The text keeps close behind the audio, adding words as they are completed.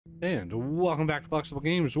And welcome back to Flexible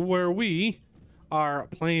Games, where we are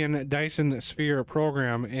playing Dyson Sphere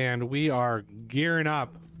program, and we are gearing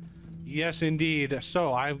up. Yes, indeed.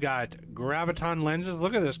 So I've got graviton lenses.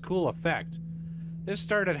 Look at this cool effect. This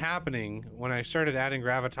started happening when I started adding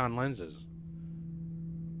graviton lenses.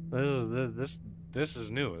 This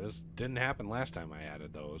is new. This didn't happen last time I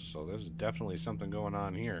added those, so there's definitely something going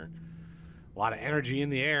on here. A lot of energy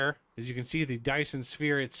in the air. As you can see, the Dyson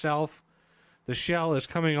Sphere itself, the shell is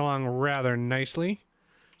coming along rather nicely.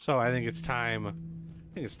 So I think it's time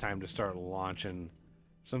to start launching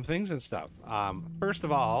some things and stuff. First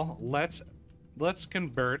of all, let's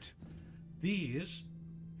convert these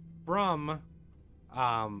from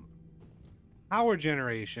power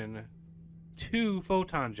generation to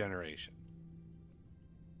photon generation.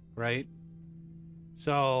 Right?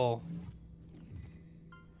 So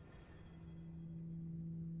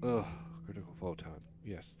critical photon.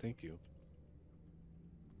 Yes, thank you.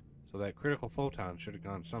 So that critical photon should have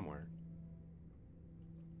gone somewhere.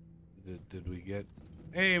 Did we get...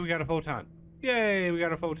 Hey, we got a photon. Yay, we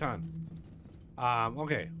got a photon.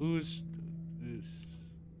 Okay, who...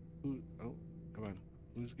 Oh, come on.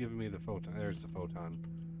 Who's giving me the photon? There's the photon.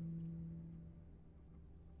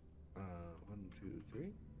 1, 2,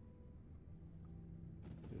 3.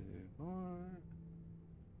 2, 4.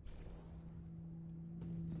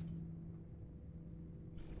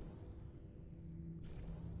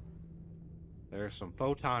 There's some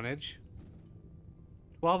photonage.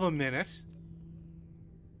 12 a minute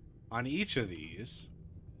on each of these.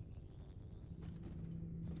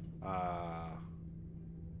 I'm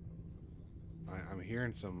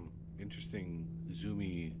hearing some interesting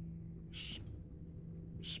zoomy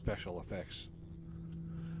special effects.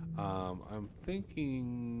 I'm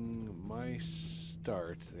thinking my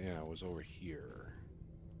start, yeah, was over here.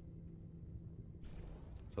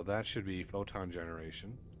 So that should be photon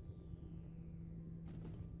generation.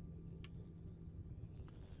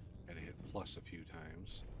 Plus a few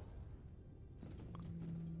times.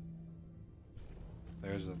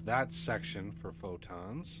 There's that section for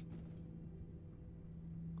photons.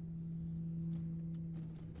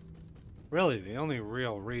 Really, the only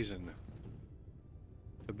real reason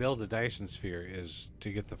to build a Dyson sphere is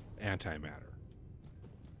to get the antimatter.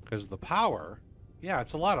 Because the power, yeah,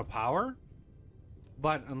 it's a lot of power,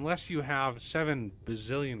 but unless you have 7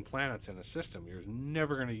 bazillion planets in a system, you're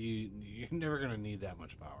never gonna need that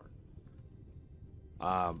much power.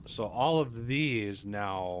 So all of these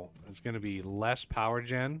now is going to be less power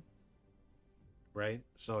gen, right?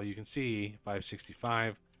 So you can see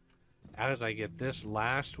 565. As I get this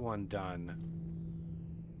last one done,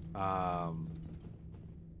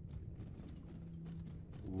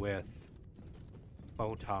 with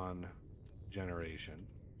photon generation.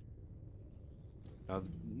 Now,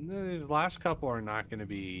 the last couple are not going to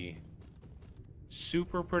be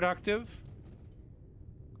super productive,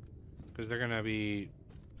 because they're gonna be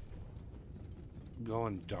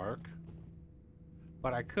going dark.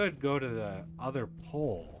 But I could go to the other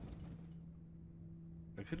pole.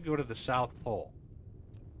 I could go to the South Pole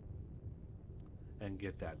and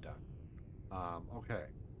get that done. Okay.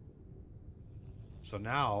 So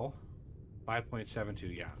now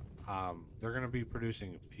 5.72, yeah. They're gonna be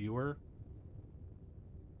producing fewer.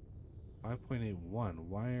 5.81,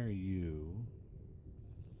 why are you...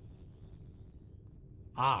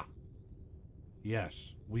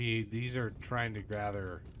 Yes, these are trying to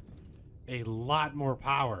gather a lot more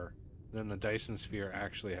power than the Dyson Sphere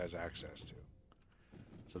actually has access to.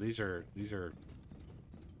 So these are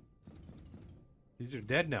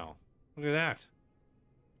dead now. Look at that.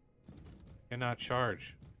 Cannot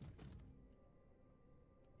charge.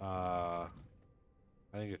 I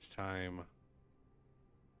think it's time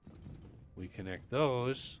we connect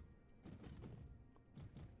those.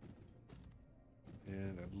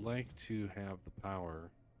 And I'd like to have the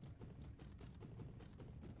power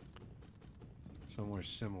somewhere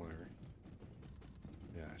similar.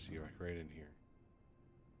 Yeah, I see, like right in here.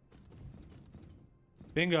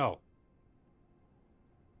 Bingo!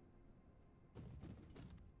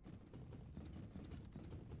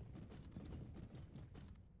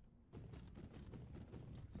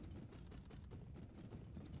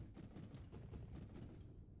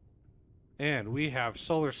 And we have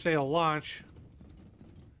solar sail launch.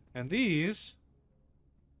 And these,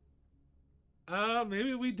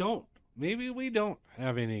 maybe we don't. Maybe we don't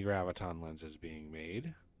have any graviton lenses being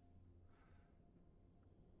made,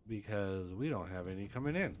 because we don't have any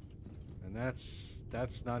coming in, and that's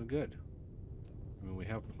not good. I mean, we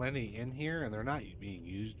have plenty in here, and they're not being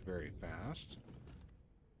used very fast.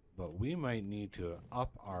 But we might need to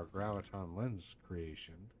up our graviton lens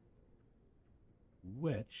creation.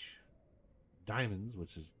 which diamonds,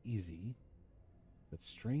 which is easy, but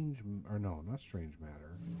strange, or no, not strange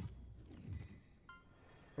matter.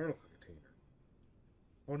 Particle container.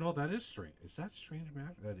 Oh no, that is strange. Is that strange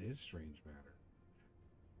matter? That is strange matter.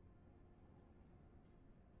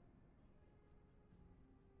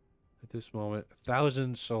 At this moment,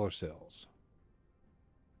 1,000 solar cells.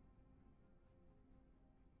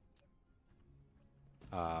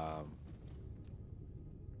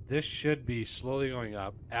 This should be slowly going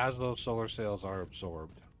up as those solar cells are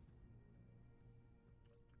absorbed.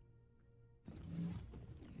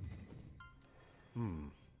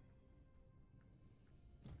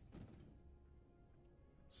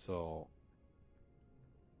 So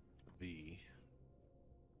you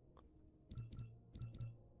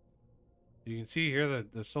can see here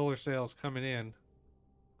that the solar cells coming in.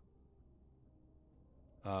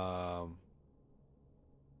 Yeah,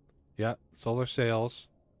 solar cells.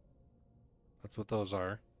 That's what those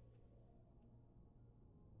are.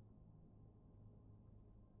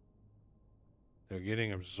 They're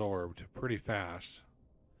getting absorbed pretty fast.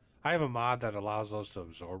 I have a mod that allows those to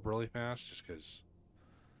absorb really fast just because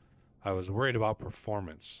I was worried about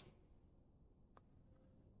performance.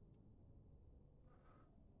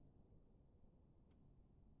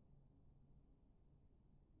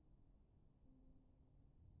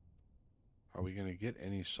 Are we going to get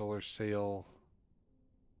any solar sail,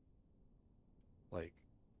 like,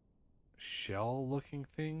 shell-looking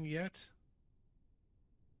thing yet?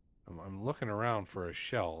 I'm looking around for a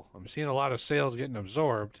shell. I'm seeing a lot of sails getting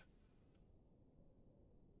absorbed.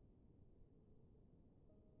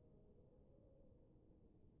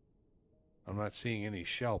 I'm not seeing any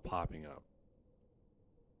shell popping up.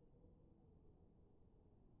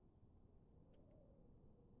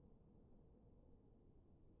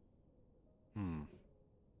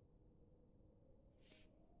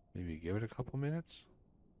 Maybe give it a couple minutes.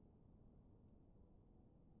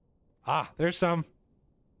 Ah, there's some.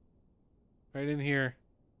 Right in here.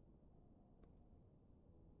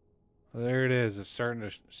 There it is. It's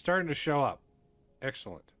starting to show up.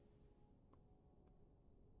 Excellent.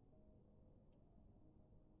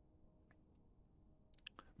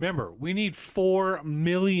 Remember, we need 4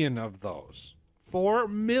 million of those. 4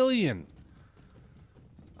 million.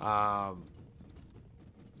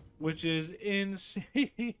 Which is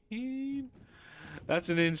insane. That's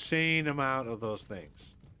an insane amount of those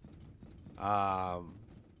things. And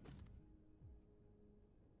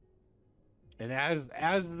as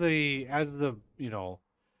the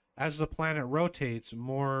planet rotates,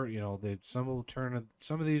 more, some of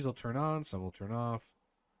these will turn on, some will turn off.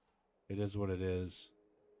 It is what it is.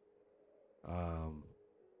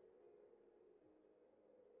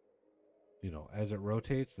 As it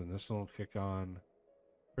rotates, then this will kick on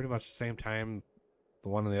pretty much the same time the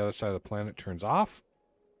one on the other side of the planet turns off.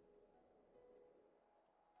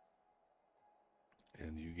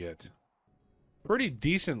 And you get pretty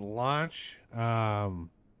decent launch.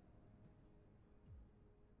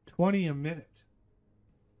 20 a minute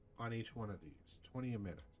on each one of these. 20 a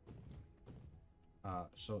minute.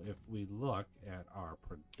 So if we look at our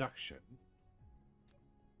production,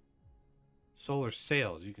 solar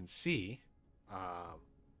sails, you can see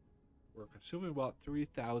we're consuming about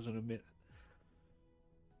 3,000 a minute.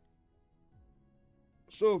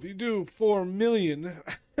 So if you do 4 million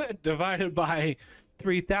divided by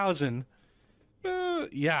 3,000,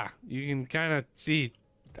 yeah, you can kind of see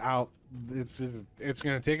how it's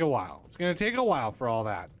going to take a while. It's going to take a while for all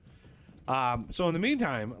that. So in the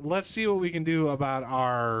meantime, let's see what we can do about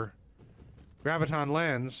our graviton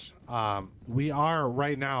lens. We are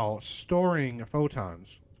right now storing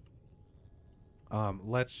photons.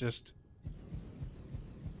 Let's just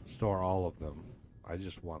store all of them. I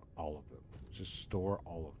just want all of them. Just store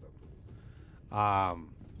all of them.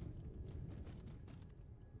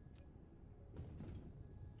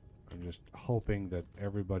 I'm just hoping that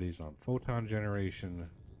everybody's on photon generation.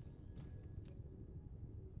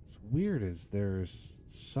 What's weird is there's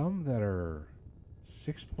some that are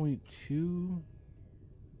 6.2.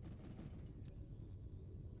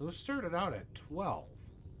 Those started out at 12.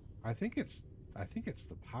 I think it's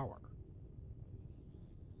the power.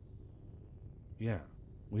 Yeah.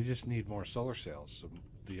 We just need more solar cells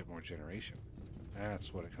to get more generation.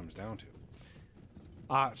 That's what it comes down to.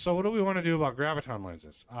 So what do we want to do about graviton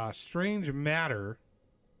lenses? Strange matter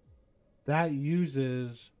that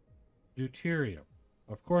uses deuterium.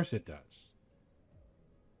 Of course it does.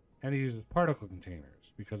 And it uses particle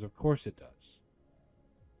containers because of course it does.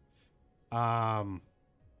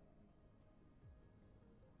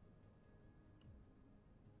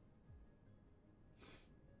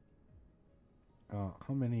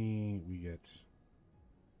 How many we get?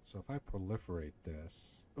 So if I proliferate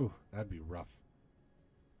this, ooh, that'd be rough.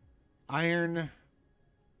 Iron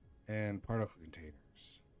and particle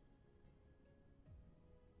containers.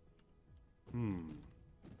 You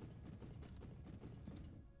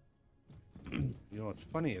know what's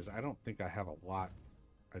funny is I don't think I have a lot.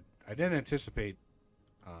 I didn't anticipate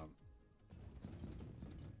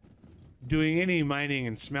doing any mining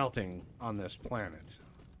and smelting on this planet.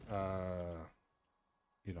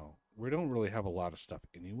 You know, we don't really have a lot of stuff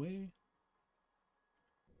anyway.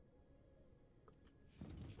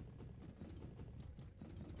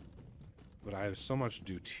 But I have so much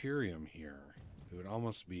deuterium here. It would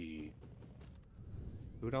almost be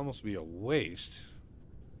a waste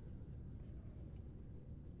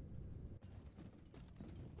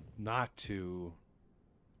not to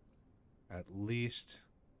at least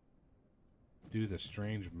do the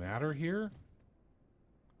strange matter here.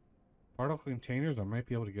 Particle containers, I might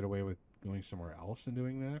be able to get away with going somewhere else and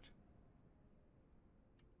doing that.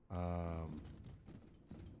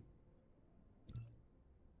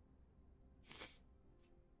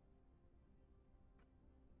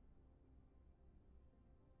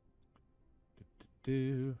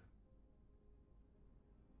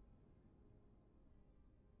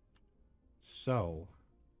 So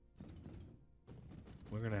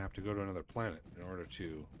we're gonna have to go to another planet in order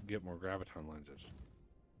to get more graviton lenses.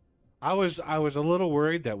 I was a little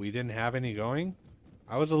worried that we didn't have any going.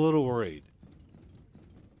 I was a little worried.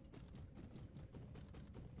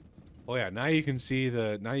 Oh yeah, now you can see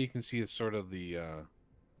sort of the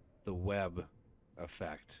web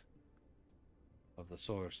effect of the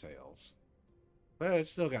solar sails. But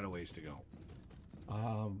it's still got a ways to go.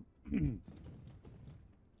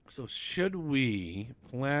 So should we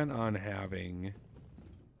plan on having, if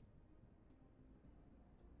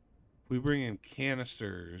we bring in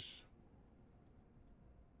canisters,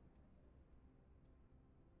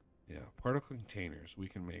 yeah, particle containers we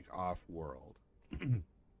can make off-world.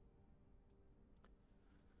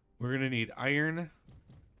 We're going to need iron,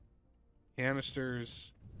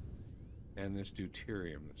 canisters, and this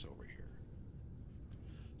deuterium that's over here.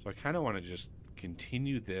 So I kind of want to just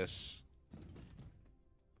continue this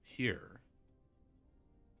here.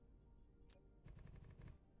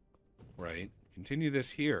 Right? Continue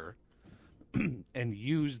this here and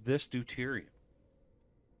use this deuterium.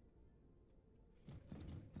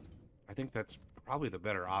 I think that's probably the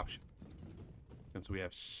better option since we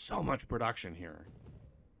have so much production here.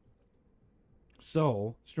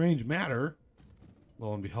 So, strange matter,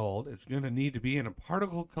 lo and behold, it's going to need to be in a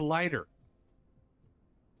particle collider.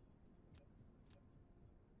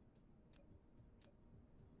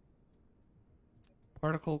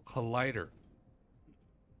 Particle collider.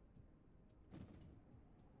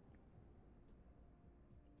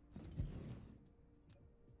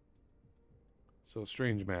 So,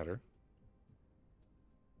 strange matter.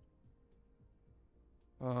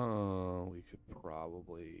 We could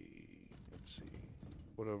probably, let's see,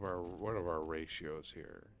 what of our ratios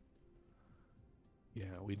here?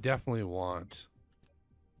 Yeah, we definitely want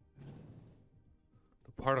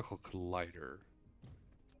the particle collider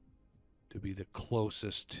to be the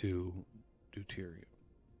closest to deuterium.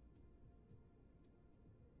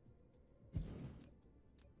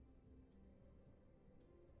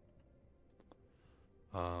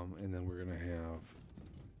 And then we're gonna have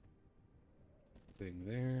thing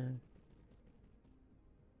there.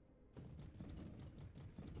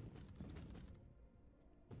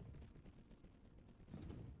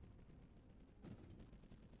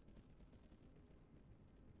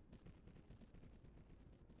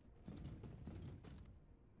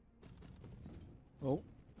 Oh.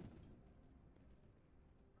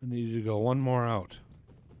 I need you to go one more out.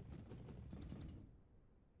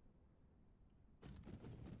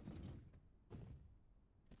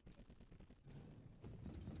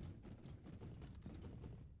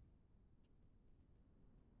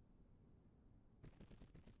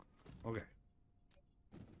 Okay.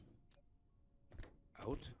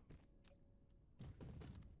 Out. It's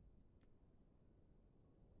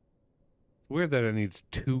weird that it needs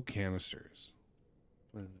 2 canisters.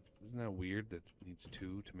 Isn't that weird that it needs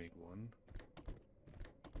 2 to make 1?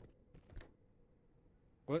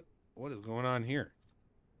 What is going on here?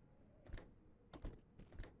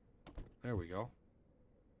 There we go.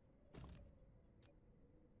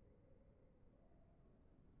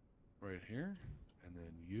 Right here. And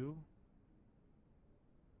then you.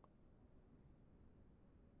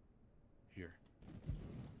 Here.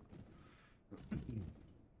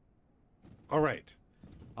 All right.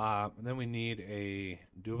 And then we need a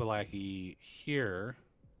Duvalaki here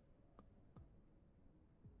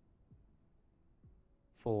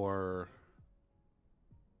for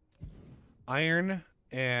Iron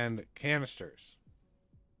and canisters.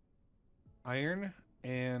 Iron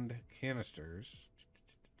and canisters.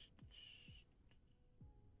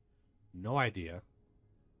 No idea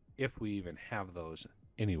if we even have those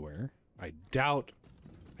anywhere. I doubt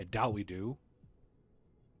we do.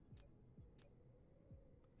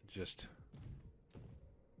 Just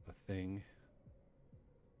a thing.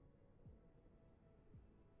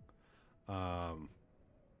 Let's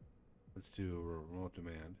do remote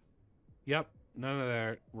demand. Yep, none of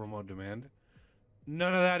that remote demand.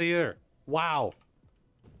 None of that either. Wow.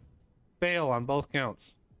 Fail on both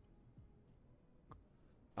counts.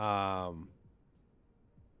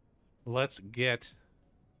 Let's get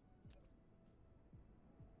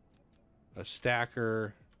a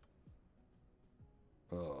stacker.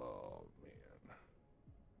 Oh man.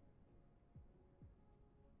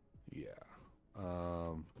 Yeah.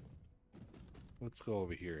 Let's go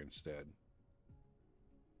over here instead.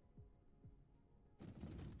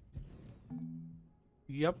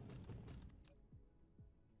 Yep.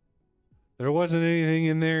 There wasn't anything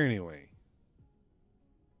in there anyway.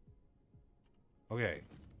 Okay.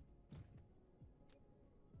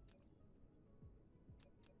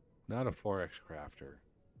 Not a 4x crafter.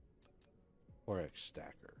 4x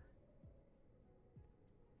stacker.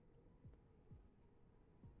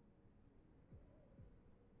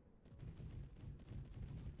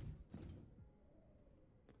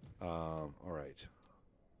 All right.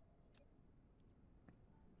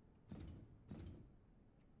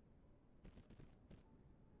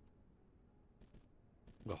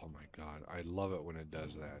 Oh my god, I love it when it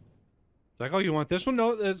does that. It's like, oh, you want this one?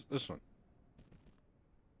 No, this one.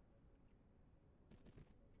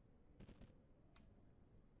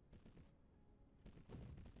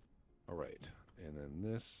 All right, and then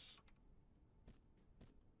this.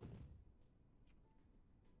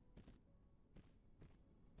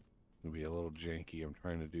 It'll be a little janky. I'm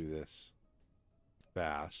trying to do this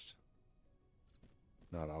fast.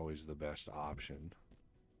 Not always the best option.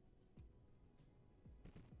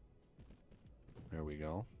 There we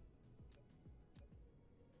go.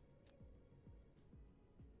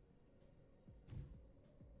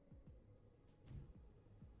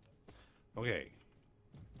 Okay.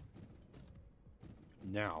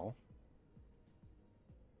 Now.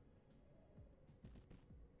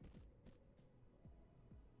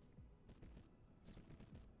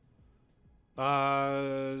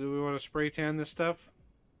 Do we want to spray tan this stuff?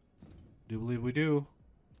 I do believe we do.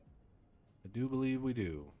 I do believe we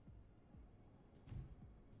do.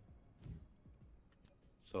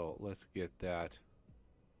 So let's get that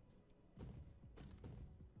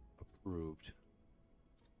approved.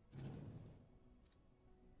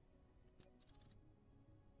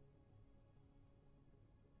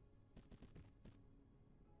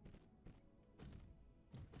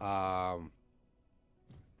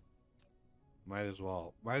 Might as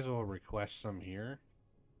well request some here.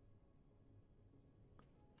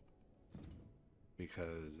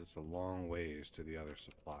 Because it's a long ways to the other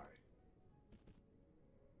supply.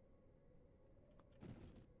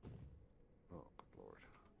 Oh, good lord.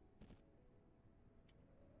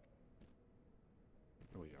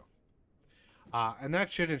 There we go. And that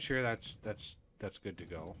should ensure that's good to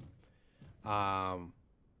go.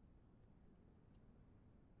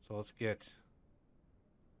 So let's get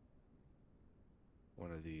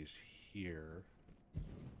one of these here.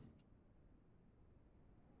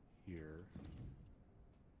 Here.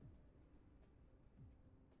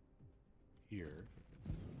 Here.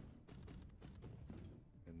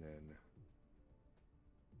 And then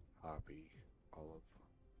copy all of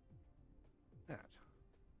that.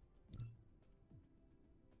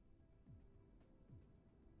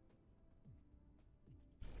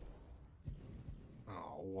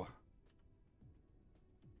 Oh.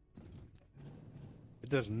 It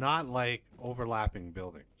does not like overlapping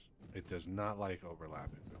buildings. It does not like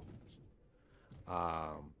overlapping buildings.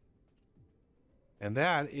 And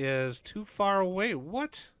that is too far away.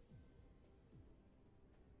 What?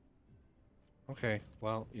 Okay,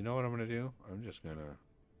 well, you know what I'm gonna do? I'm just gonna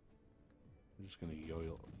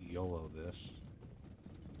YOLO this.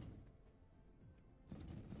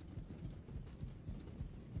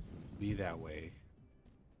 Be that way.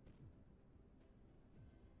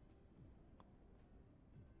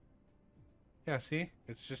 Yeah, see?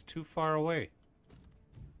 It's just too far away.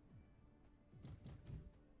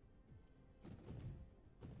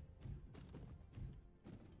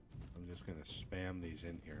 I'm just gonna spam these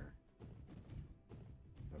in here.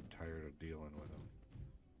 I'm tired of dealing with them.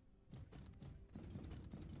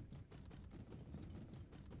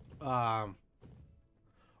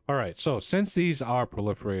 Alright, so since these are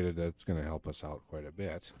proliferated, that's gonna help us out quite a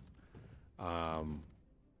bit.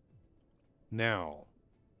 Now,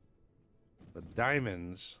 the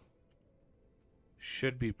diamonds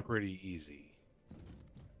should be pretty easy.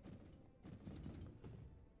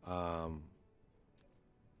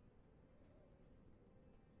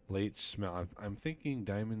 Late smelt. I'm thinking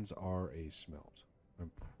diamonds are a smelt.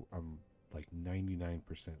 I'm like 99%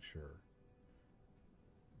 sure.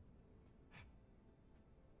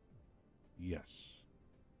 Yes.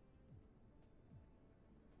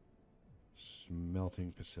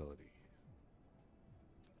 Smelting facility.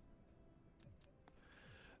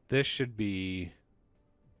 This should be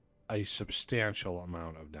a substantial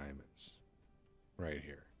amount of diamonds right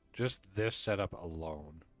here. Just this setup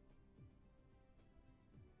alone.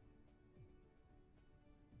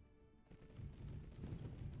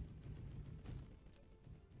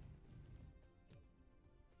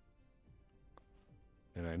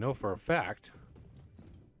 And I know for a fact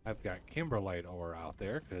I've got kimberlite ore out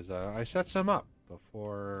there because I set some up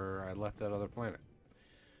before I left that other planet.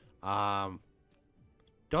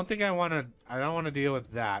 Don't think I want to. I don't want to deal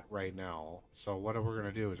with that right now. So what we're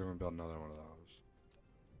gonna do is we're gonna build another one of those.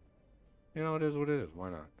 You know, it is what it is.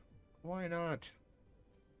 Why not? Why not?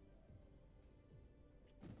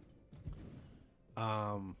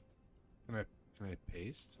 Can I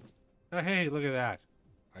paste? Oh, hey, look at that.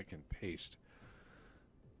 I can paste.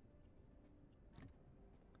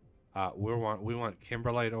 We want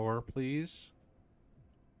kimberlite ore, please.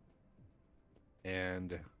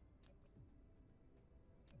 And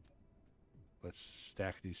let's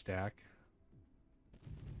stackity stack.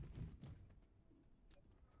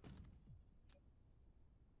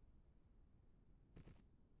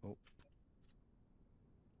 Oh.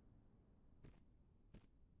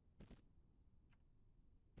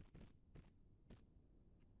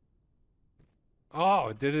 Oh,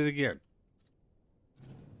 it did it again.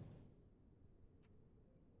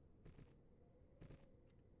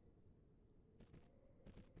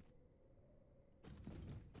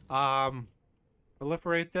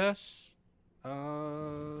 Proliferate this. I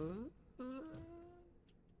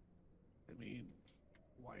mean,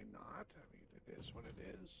 why not? I mean, it is what it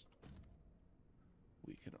is.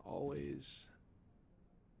 We can always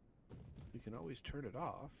turn it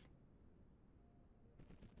off.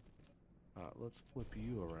 Let's flip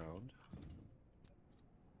you around.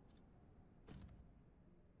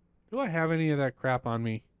 Do I have any of that crap on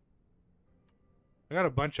me? I got a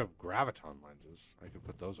bunch of graviton lenses. I could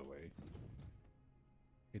put those away.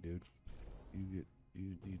 Hey, dude. You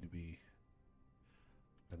need to be...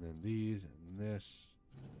 And then these and this.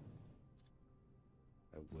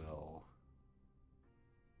 I will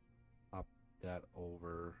pop that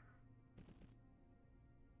over.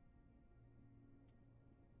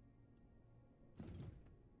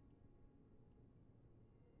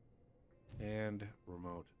 And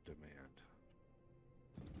remote demand.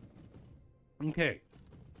 Okay.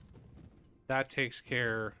 That takes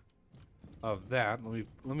care of that.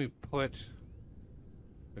 Let me put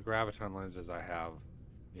the graviton lenses I have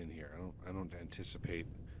in here. I don't anticipate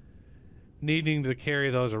needing to carry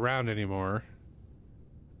those around anymore.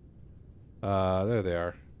 There they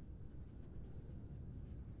are.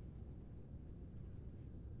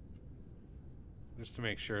 Just to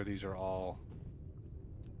make sure these are all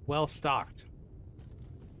well stocked.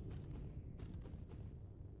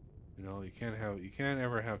 You know, you can't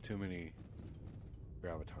ever have too many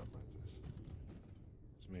graviton lenses.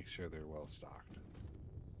 Just make sure they're well stocked.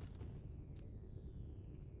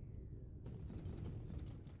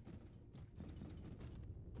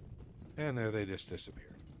 And there they just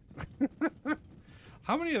disappeared.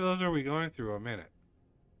 How many of those are we going through a minute?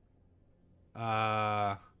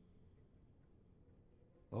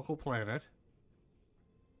 Local planet.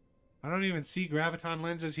 I don't even see graviton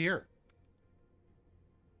lenses here.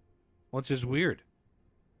 Which is weird.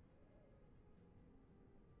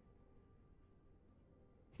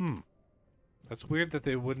 That's weird that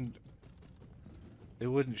they wouldn't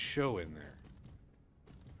show in there.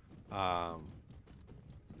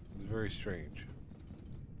 It's very strange.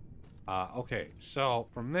 Okay, so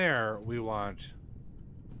from there we want,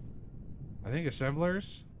 I think,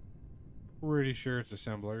 assemblers. Pretty sure it's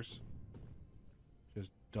assemblers.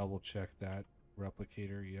 Just double check that.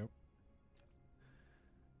 Replicator, yep.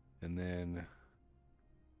 And then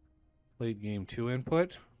late game 2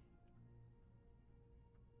 input.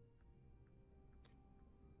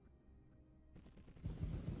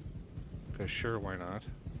 Because sure, why not?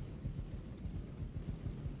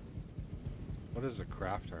 What is the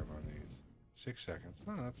craft time on these? 6 seconds.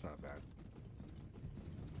 Oh, that's not bad.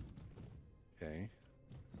 Okay.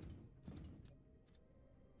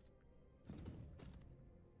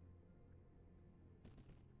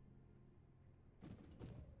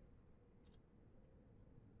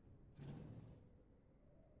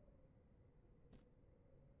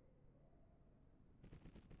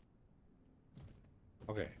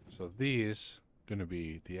 Okay, so these gonna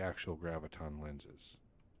be the actual graviton lenses.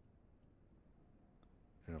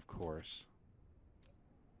 And of course,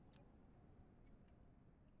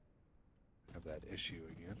 have that issue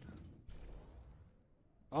again.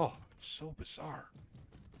 Oh, it's so bizarre.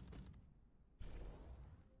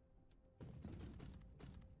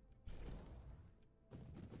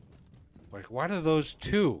 Like, why do those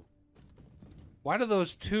two? Why do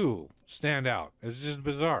those two stand out? It's just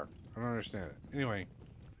bizarre. I don't understand it. Anyway,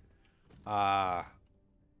 do I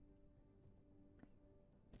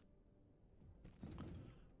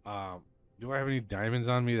have any diamonds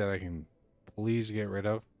on me that I can please get rid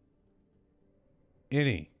of?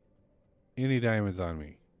 Any diamonds on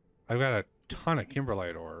me? I've got a ton of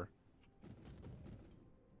kimberlite ore.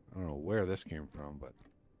 I don't know where this came from, but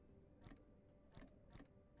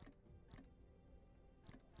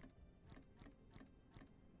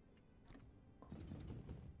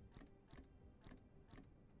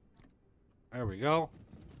there we go.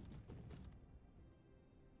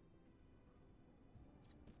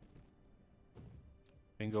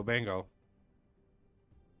 Bingo bango.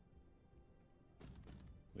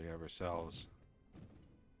 We have ourselves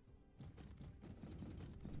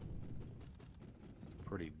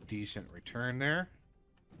pretty decent return there.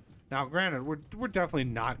 Now, granted, we're definitely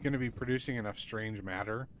not going to be producing enough strange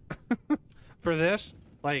matter for this.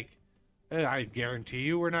 Like, I guarantee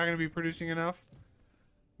you we're not going to be producing enough.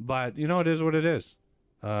 But, you know, it is what it is.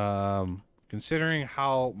 Considering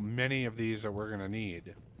how many of these that we're going to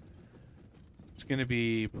need, it's going to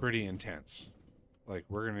be pretty intense. Like,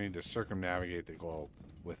 we're going to need to circumnavigate the globe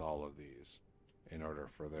with all of these in order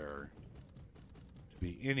for there to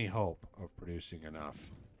be any hope of producing enough.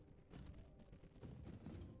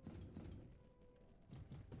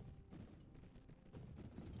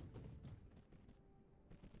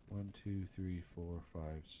 One, two, three, four,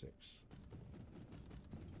 five, six.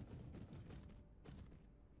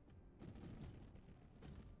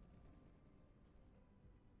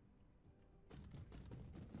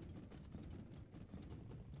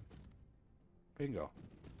 Bingo.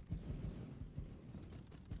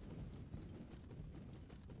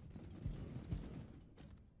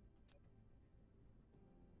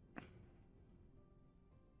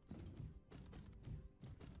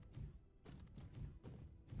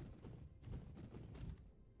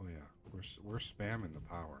 Oh yeah, we're spamming the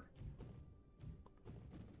power.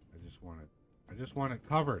 I just want it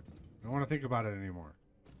covered. I don't want to think about it anymore.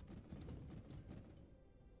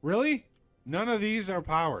 Really? None of these are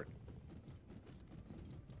powered.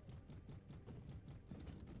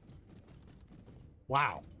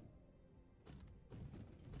 Wow.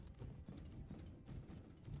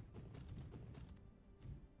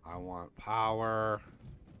 I want power.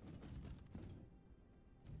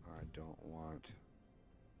 I don't want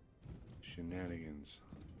shenanigans.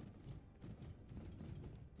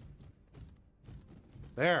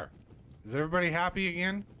 There. Is everybody happy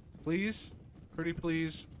again? Please? Pretty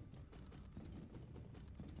please.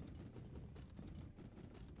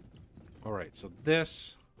 All right, so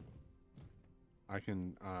this I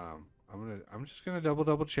can I'm just gonna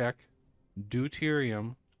double check.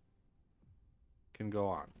 Deuterium can go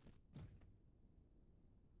on.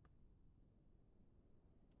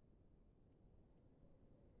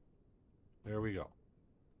 There we go.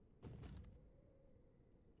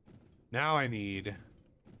 Now I need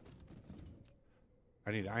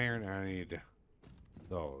iron and I need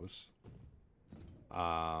those.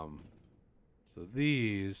 So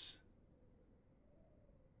these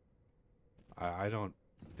I don't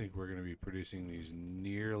think we're going to be producing these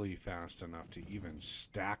nearly fast enough to even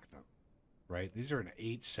stack them, right? These are an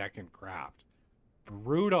 8-second craft.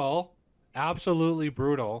 Brutal. Absolutely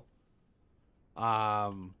brutal.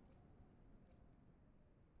 And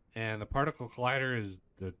the particle collider is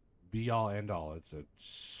the be-all, end-all. It's a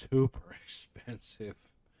super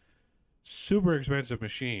expensive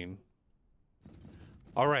machine.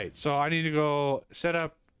 All right, so I need to go set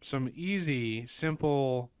up some easy,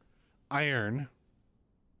 simple iron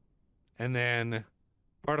and then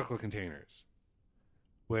particle containers,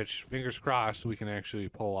 which, fingers crossed, we can actually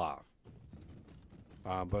pull off.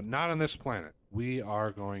 But not on this planet. We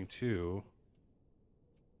are going to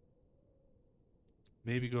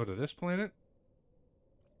maybe go to this planet.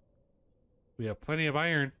 We have plenty of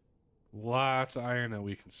iron. Lots of iron that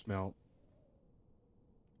we can smelt.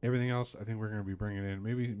 Everything else, I think we're going to be bringing in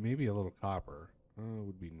maybe a little copper. It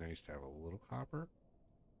would be nice to have a little copper.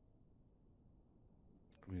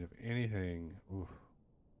 I mean, if anything... Oof.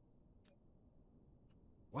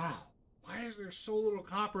 Wow. Why is there so little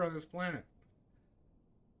copper on this planet?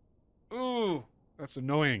 Ooh, that's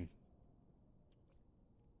annoying.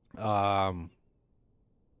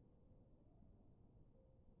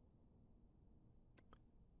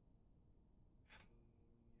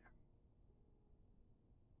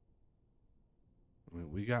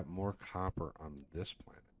 mean, we got more copper on this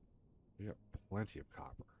planet. We got plenty of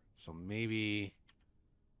copper. So maybe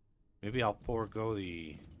I'll forego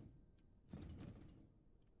the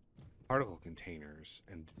particle containers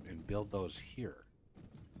and build those here.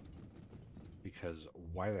 Because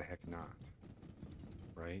why the heck not?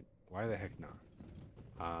 Right? Why the heck not?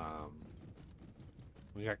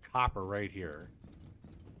 We got copper right here.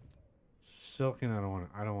 Silicon, I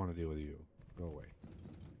don't want to deal with you. Go away.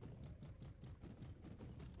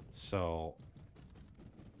 So,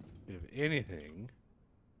 if anything,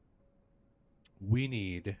 we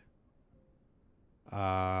need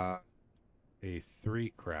a 3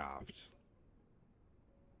 craft.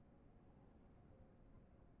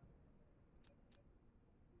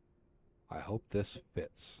 I hope this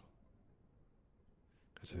fits.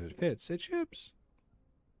 Because if it fits, it ships.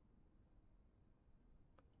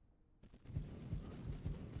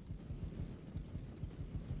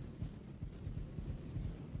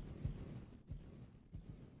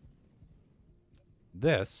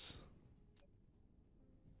 This.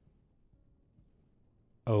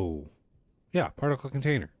 Oh. Yeah, particle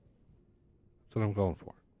container. That's what I'm going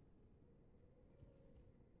for.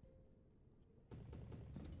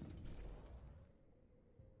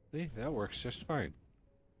 See, that works just fine.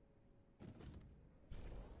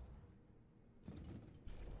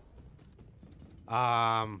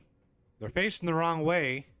 They're facing the wrong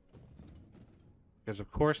way. Because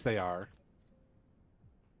of course they are.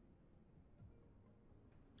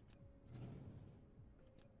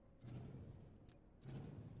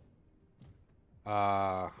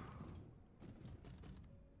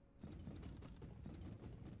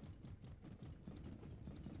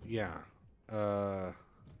 Yeah.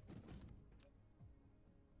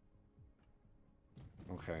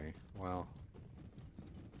 Okay. Well,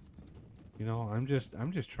 you know, I'm just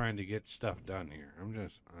trying to get stuff done here.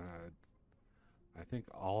 I think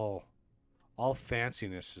all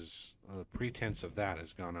fanciness is the pretense of that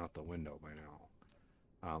has gone out the window by now.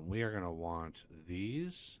 We are gonna want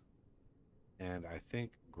these, and I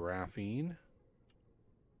think graphene,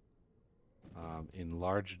 in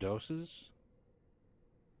large doses.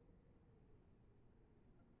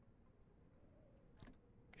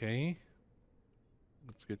 Okay.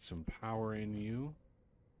 Let's get some power in you.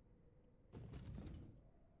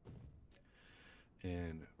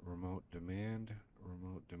 And remote demand,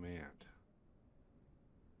 remote demand.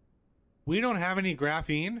 We don't have any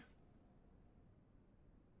graphene?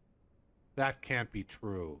 That can't be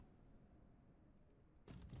true.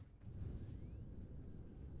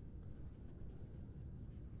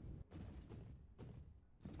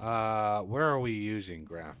 Where are we using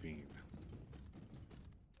graphene?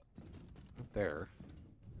 Up there.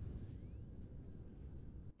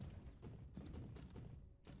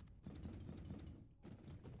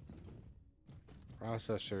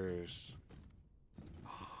 Processors.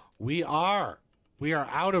 We are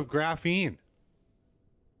out of graphene.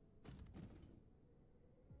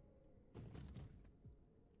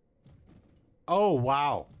 Oh,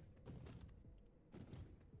 wow.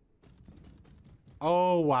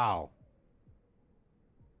 Oh, wow.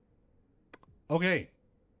 Okay.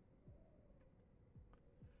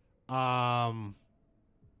 Wow.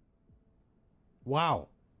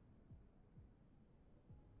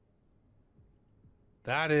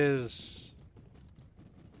 That is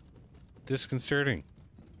disconcerting.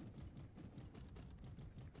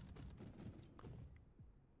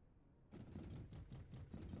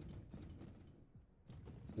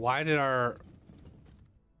 Why did our...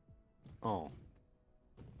 Oh.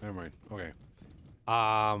 Never mind. Okay.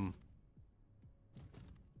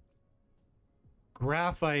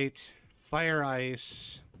 Graphite, fire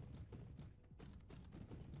ice.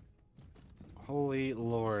 Holy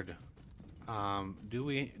Lord.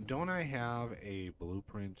 Don't I have a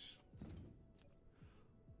blueprint?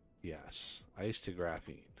 Yes. Ice to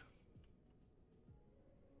graphene.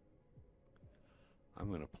 I'm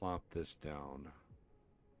going to plop this down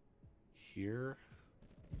here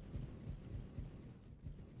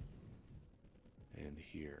and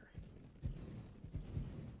here.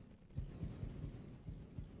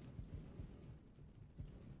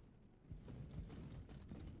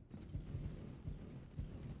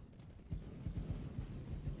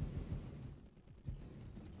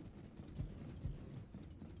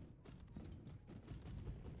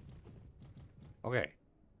 Okay.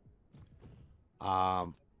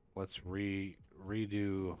 Let's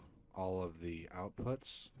redo all of the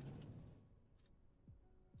outputs.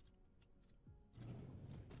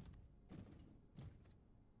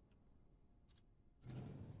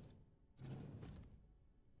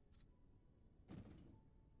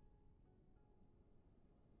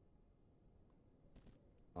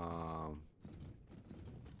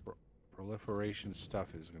 Proliferation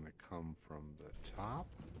stuff is going to come from the top.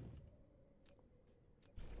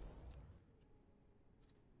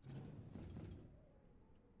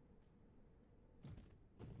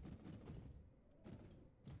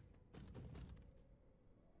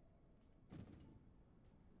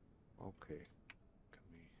 Okay.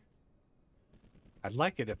 I'd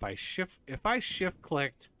like it if I shift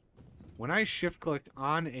clicked, when I shift clicked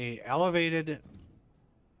on a elevated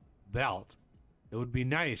belt, it would be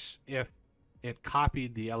nice if it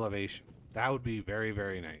copied the elevation. That would be very,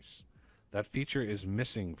 very nice. That feature is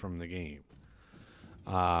missing from the game.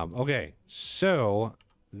 Okay, so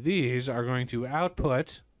these are going to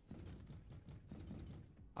output.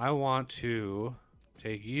 I want to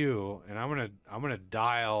take you, and I'm gonna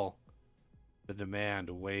dial the demand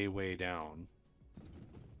way, way down.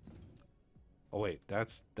 Oh wait,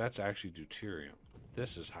 that's actually deuterium.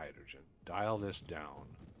 This is hydrogen. Dial this down.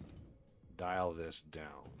 Dial this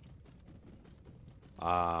down.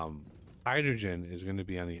 Hydrogen is going to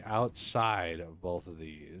be on the outside of both of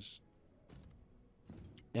these.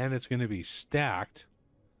 And it's going to be stacked.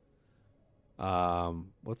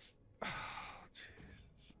 What's... Oh,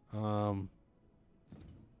 Jesus.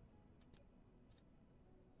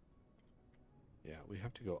 Yeah, we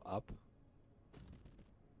have to go up.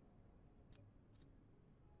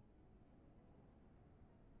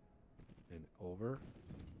 And over.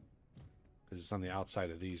 Because it's on the outside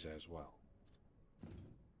of these as well.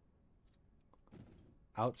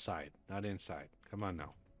 Outside, not inside. Come on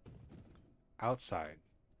now. Outside.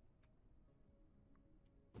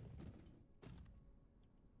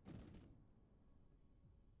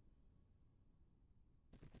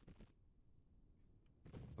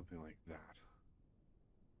 Something like that.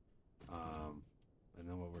 And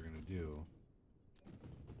then what we're going to do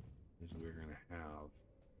is we're going to have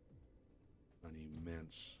an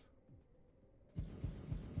immense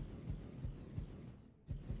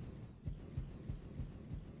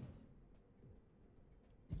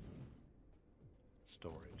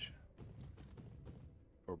storage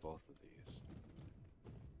for both of these.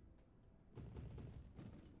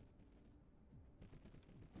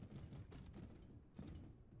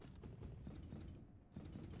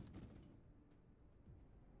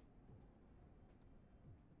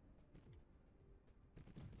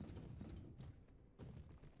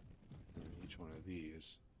 And each one of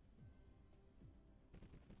these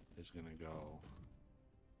is going to go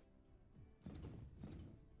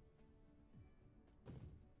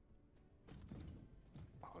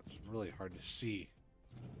it's really hard to see.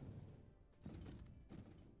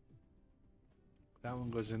 That one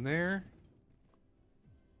goes in there.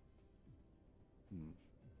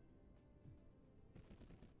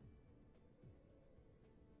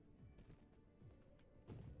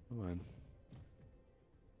 Come on.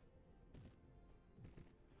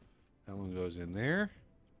 That one goes in there.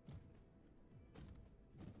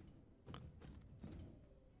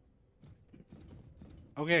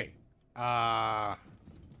 Okay.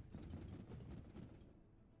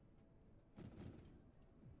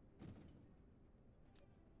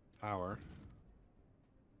 Power.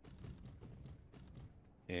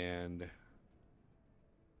 And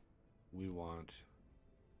we want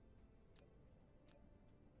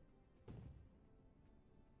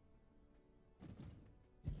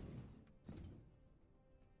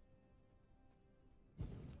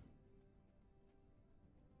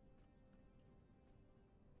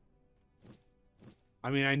I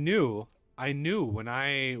mean, I knew when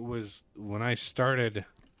I started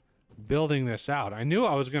building this out, I knew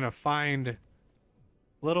I was going to find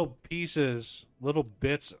little pieces, little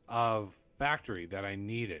bits of factory that I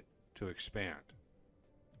needed to expand.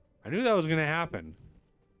 I knew that was going to happen.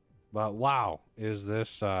 But wow, is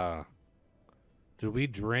this did we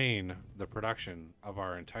drain the production of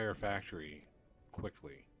our entire factory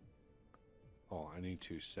quickly? Oh, I need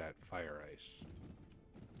to set fire ice.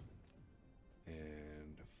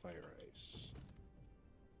 And fire ice.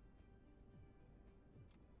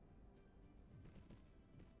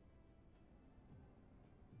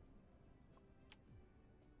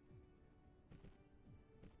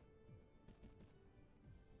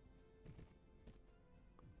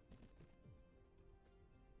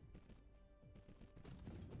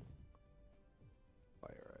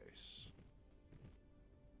 Fire ice.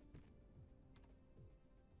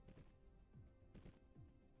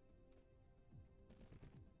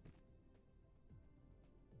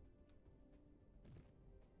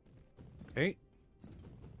 Okay.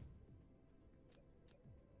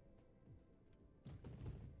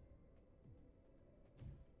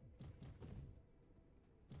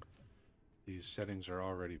 These settings are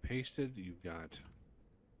already pasted. You've got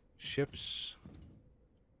ships.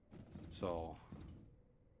 So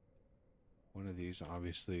one of these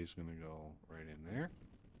obviously is going to go right in there.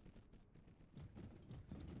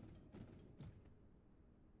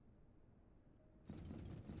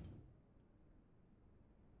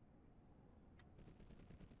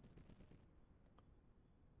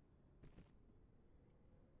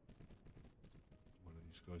 One of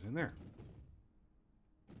these goes in there.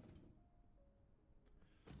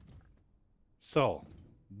 So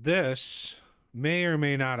this may or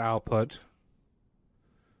may not output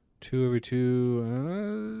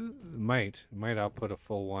 2/2. Might output a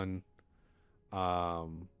full one.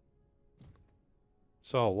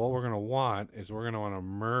 So what we're gonna want is we're gonna want to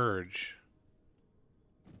merge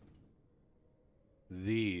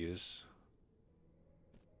these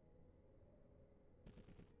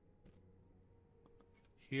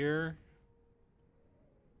here.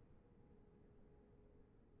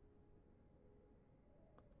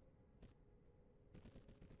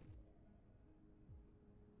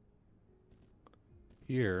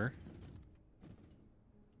 Here.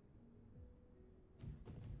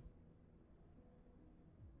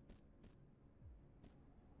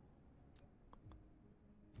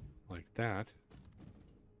 Like that.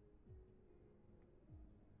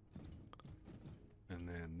 And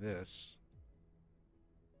then this.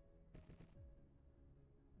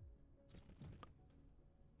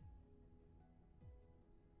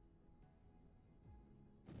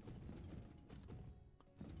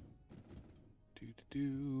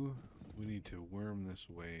 We need to worm this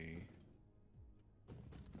way.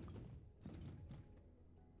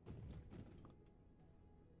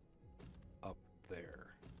 Up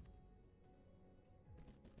there.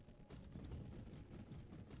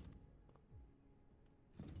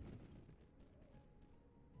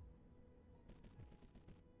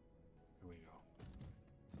 Here we go.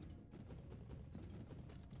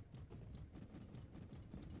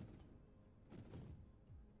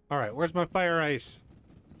 All right, where's my fire ice?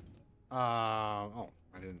 Oh,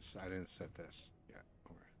 I didn't set this yet.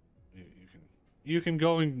 You can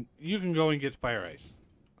go and get fire ice.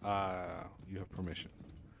 You have permission.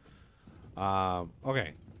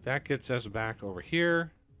 Okay, that gets us back over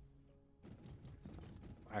here.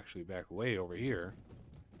 Actually, back way over here.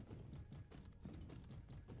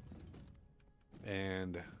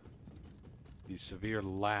 And the severe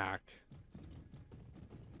lack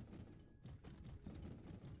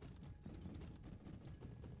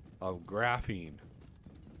of graphene.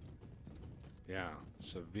 Yeah,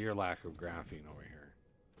 severe lack of graphene over here.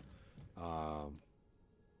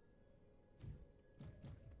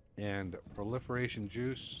 And proliferation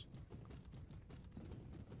juice.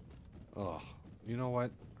 Oh, you know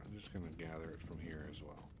what? I'm just going to gather it from here as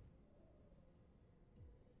well.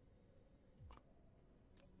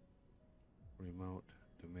 Remote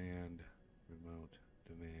demand,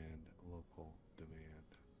 local demand.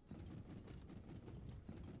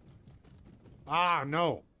 Ah,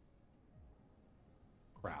 no.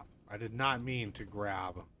 Crap. I did not mean to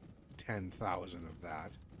grab 10,000 of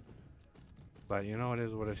that. But you know, it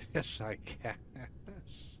is what it is, I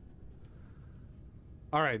guess.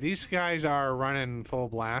 Alright, these guys are running full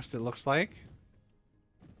blast, it looks like.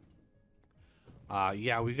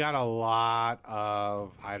 Yeah, we got a lot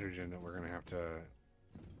of hydrogen that we're going to have to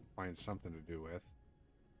find something to do with.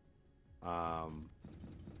 A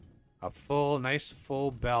nice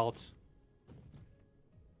full belt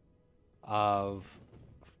of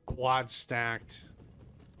quad stacked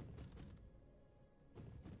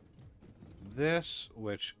this,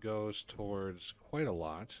 which goes towards quite a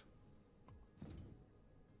lot.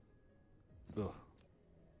 Ugh.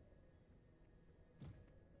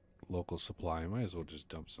 Local supply. Might as well just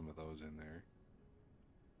dump some of those in there.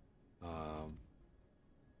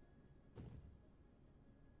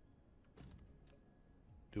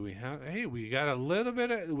 Do we have... Hey, we got a little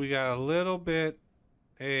bit of... We got a little bit...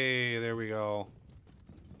 Hey, there we go.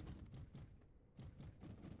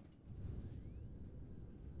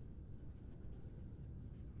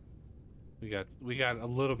 We got a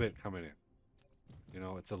little bit coming in. You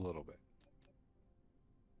know, it's a little bit.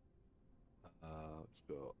 Let's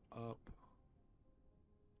go up.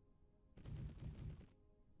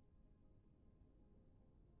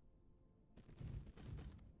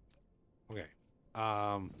 Okay.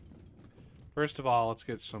 First of all, let's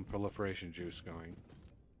get some proliferation juice going.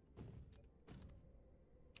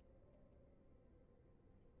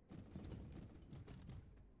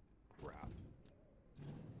 Crap.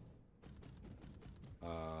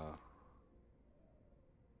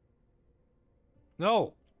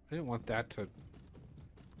 No! I didn't want that to...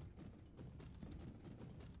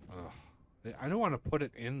 I don't want to put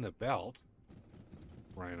it in the belt.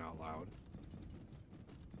 Crying out loud.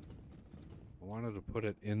 I wanted to put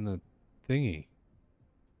it in the thingy.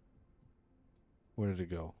 Where did it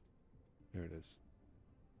go? There it is.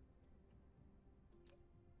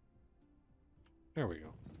 There we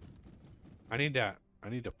go. I need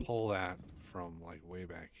to pull that from like way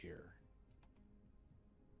back here.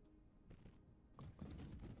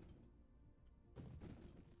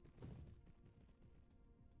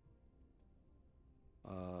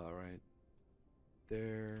 Right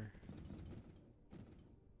there.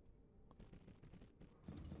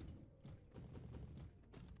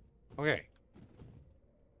 Okay.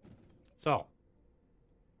 So,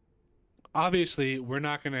 obviously, we're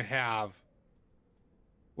not going to have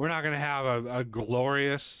a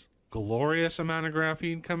glorious amount of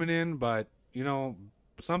graphene coming in, but you know,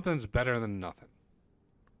 something's better than nothing.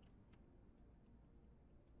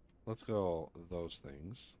 Let's go those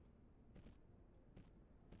things.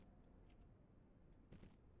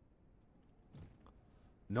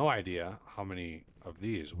 No idea how many of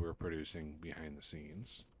these we're producing behind the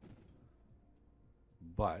scenes.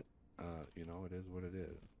 But, you know, it is what it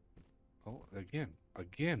is. Oh,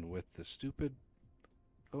 again with the stupid...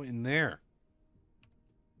 Go in there.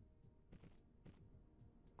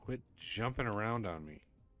 Quit jumping around on me.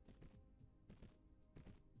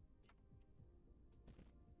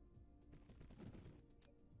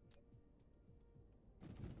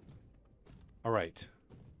 All right.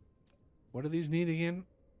 What do these need again?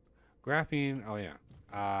 Graphene. Oh,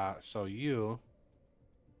 yeah. So you...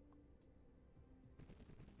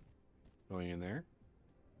 Going in there.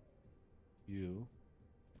 You...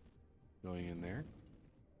 Going in there.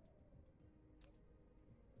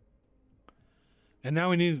 And now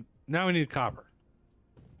we need copper.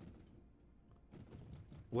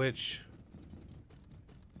 Which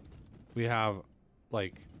we have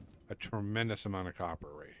like a tremendous amount of copper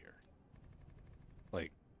right here.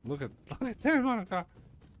 Like look at that amount of copper.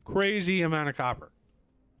 Crazy amount of copper.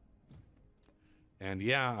 And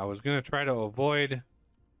yeah, I was going to try to avoid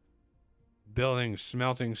building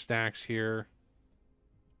smelting stacks here.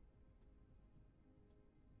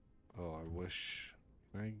 Oh, I wish.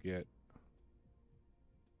 Can I get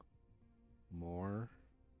more?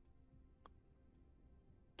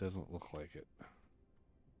 Doesn't look like it.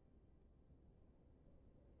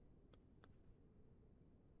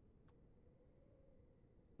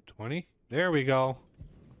 $20? There we go.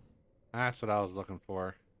 That's what I was looking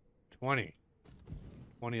for. 20.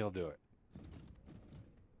 20 will do it.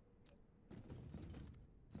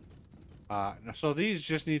 So these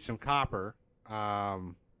just need some copper.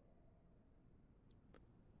 Not,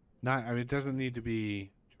 I mean, it doesn't need to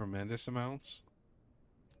be tremendous amounts.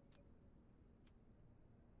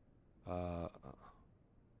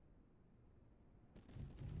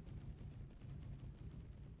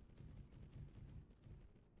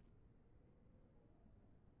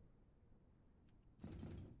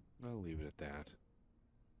 I'll leave it at that.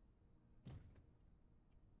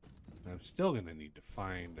 I'm still gonna need to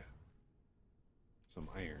find some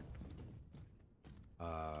iron.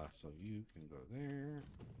 So you can go there.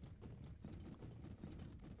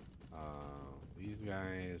 These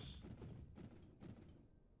guys.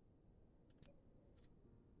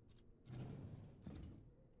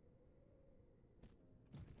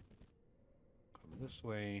 Come this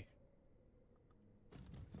way.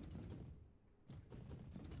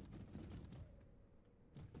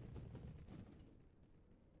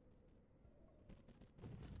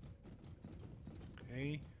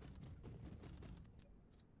 Okay.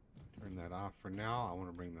 Turn that off for now. I want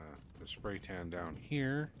to bring the spray tan down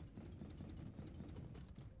here.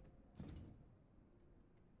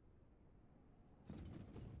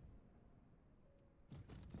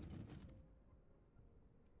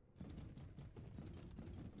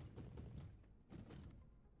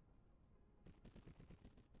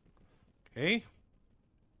 Okay.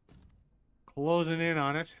 Closing in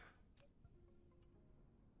on it.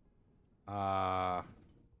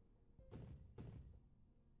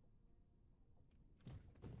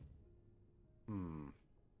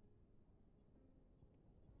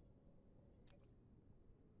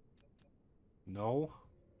 No.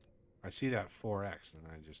 I see that 4x and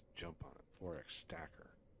I just jump on it. 4x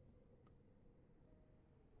stacker.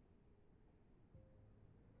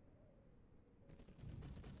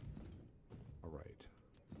 All right.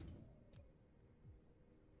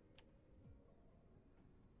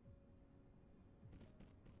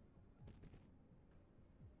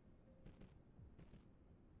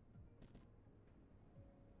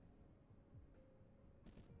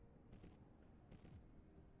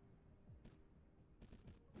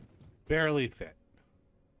 Barely fit.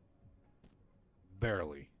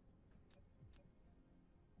 Barely.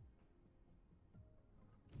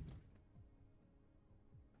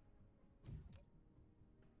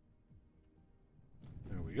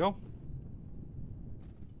 we go.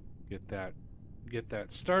 Get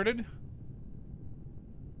that started.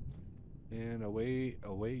 And away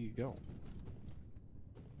you go.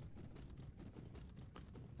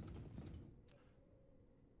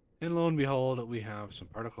 And lo and behold, we have some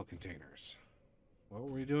particle containers. What were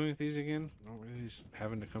we doing with these again? Were these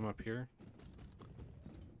having to come up here?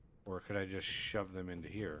 Or could I just shove them into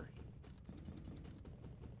here?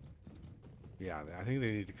 Yeah, I think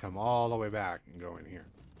they need to come all the way back and go in here.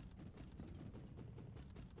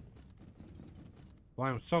 Well,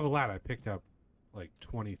 I'm so glad I picked up like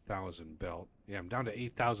 20,000 belt. Yeah, I'm down to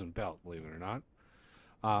 8,000 belt, believe it or not.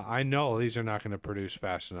 I know these are not going to produce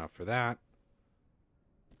fast enough for that.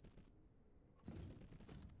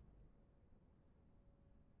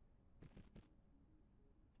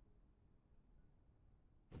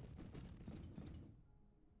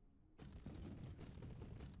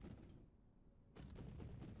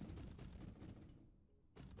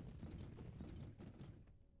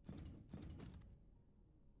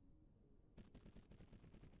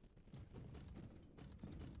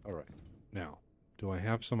 All right. Now, do I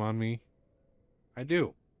have some on me? I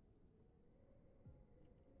do.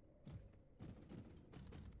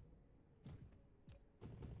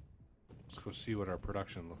 Let's go see what our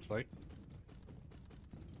production looks like.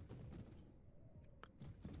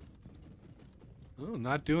 Oh,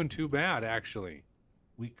 not doing too bad, actually.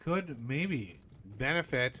 We could maybe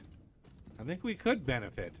benefit. I think we could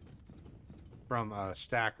benefit from a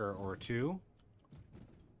stacker or two.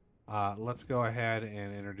 Let's go ahead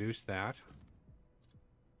and introduce that.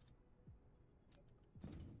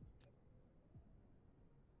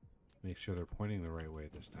 Make sure they're pointing the right way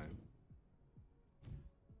this time.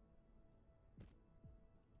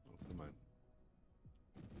 Oh, come on.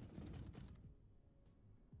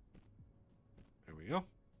 There we go.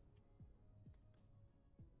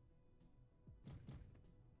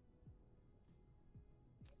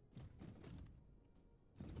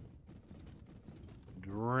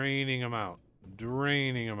 Draining them out.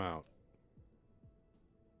 Draining them out.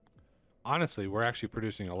 Honestly, we're actually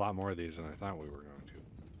producing a lot more of these than I thought we were going to.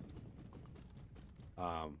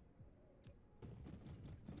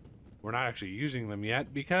 We're not actually using them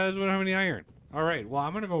yet because we don't have any iron. All right, well,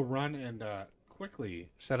 I'm going to go run and quickly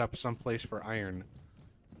set up some place for iron.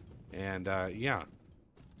 And, yeah.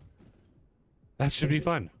 That should be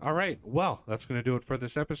fun. All right, well, that's going to do it for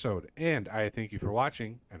this episode. And I thank you for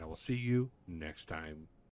watching, and I will see you next time.